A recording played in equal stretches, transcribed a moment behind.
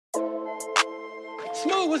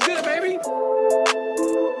Smooth, what's good, baby?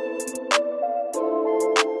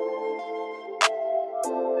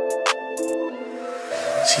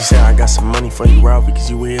 She said, I got some money for you, Ralfy, cause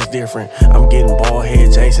you is different. I'm getting bald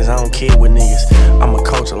head Jasons, I don't kid with niggas. I'm a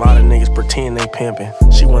coach, a lot of niggas pretend they pimpin'.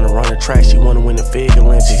 She wanna run the track, she wanna win the Fig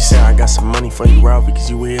Olympics. She said, I got some money for you, Ralfy, cause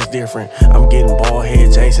you is different. I'm getting bald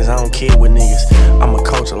head Jasons, I don't kid with niggas. I'm a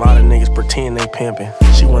coach, a lot of niggas pretend they pimpin'.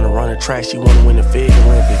 She wanna run the track, she wanna win the Fig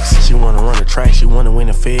Olympics. She wanna run the track, she wanna win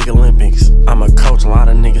the Fig Olympics. I'm a coach, a lot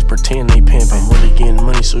of niggas pretend they pimpin'. I'm really getting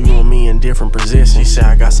money, so you and me in different positions. She said,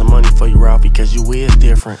 I got some money for you, Ralfy, cause you is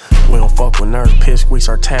different. We don't fuck with nerds, pipsqueaks,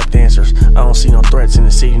 or tap dancers. I don't see no threats in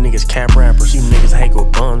the city, niggas cap rappers. You niggas hate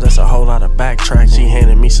with bums, that's a whole lot of backtrack. She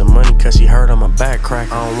handed me some money cause she heard I'm a back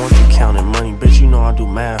crack. I don't want you counting money, bitch, you know I do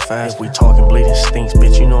math fast. If we talking bleeding stinks,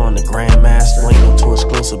 bitch, you know I'm the grandmaster. Lingo too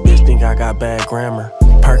exclusive, bitch, think I got bad grammar.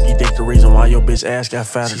 Perky dick the reason why your bitch ass got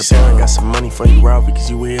fatter. She said I got some money for you, Ralfy, cause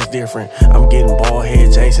you is different. I'm getting bald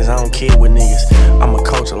head Jasons, I don't kid with niggas. I'm a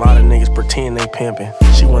coach, a lot of niggas pretend they pimpin'.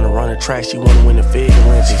 She wanna run the track, she wanna win the Fig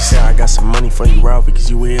Olympics. She said I got some money for you, Ralfy,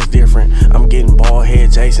 cause you is different. I'm getting bald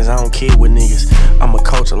head Jasons, I don't kid with niggas. I'm a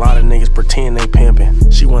coach, a lot of niggas pretend they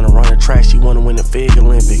pimpin'. She wanna run the track, she wanna win the Fig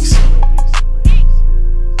Olympics.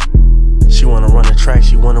 She wanna run the track,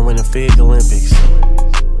 she wanna win the Fig Olympics.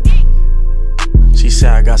 She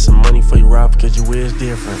said I got some money for you, Ralph, cause you is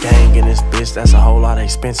different. Gang in this bitch, that's a whole lot of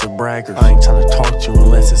expensive braggers. I ain't tryna talk to you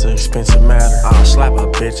unless it's an expensive matter. I'll slap a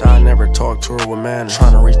bitch, I never talk to her with manners.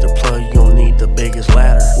 Tryna reach the plug, you don't need the biggest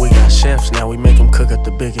ladder. We got chefs now, we make them cook up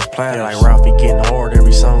the biggest platters. They like Ralphie getting hard,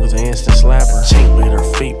 every song is an instant slapper. Chink blitter,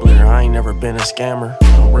 feet blitter, I ain't never been a scammer.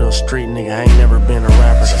 A real street nigga, I ain't never been a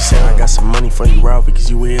rapper. She said I got some money for you, Ralphie,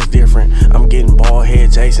 cause you is different. I'm getting bald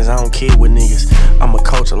head Jasons, I don't kid with niggas. I'm a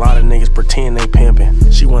coach, a lot of niggas pretend they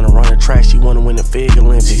pimpin'. She wanna run the track, she wanna win the Fig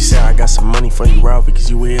Olympics. She said I got some money for you, Ralphie, cause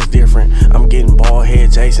you is different. I'm getting bald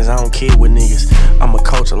head Jasons, I don't kid with niggas. I'm a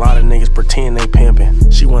coach, a lot of niggas pretend they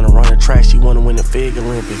pimpin'. She wanna run the track, she wanna win the Fig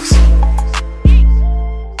Olympics.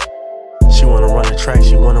 She wanna run the track,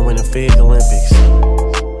 she wanna win the Fig Olympics.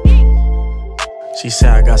 She said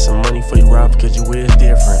I got some money for you, Ralphie, cause you is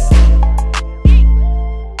different.